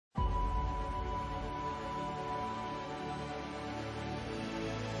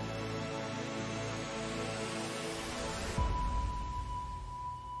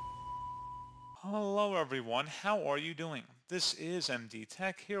Hello everyone, how are you doing? This is MD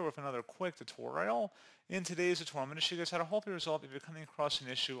Tech here with another quick tutorial. In today's tutorial, I'm going to show you guys how to hopefully resolve if you're coming across an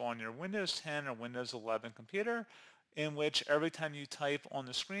issue on your Windows 10 or Windows 11 computer in which every time you type on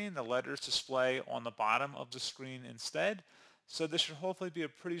the screen, the letters display on the bottom of the screen instead. So this should hopefully be a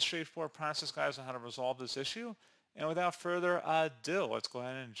pretty straightforward process, guys, on how to resolve this issue. And without further ado, let's go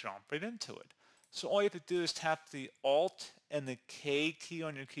ahead and jump right into it. So all you have to do is tap the Alt and the K key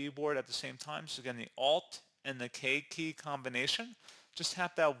on your keyboard at the same time. So again, the Alt and the K key combination. Just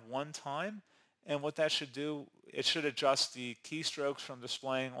tap that one time. And what that should do, it should adjust the keystrokes from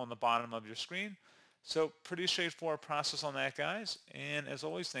displaying on the bottom of your screen. So pretty straightforward process on that, guys. And as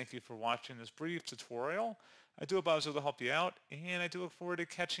always, thank you for watching this brief tutorial. I do hope I was able to help you out, and I do look forward to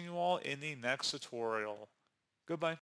catching you all in the next tutorial. Goodbye.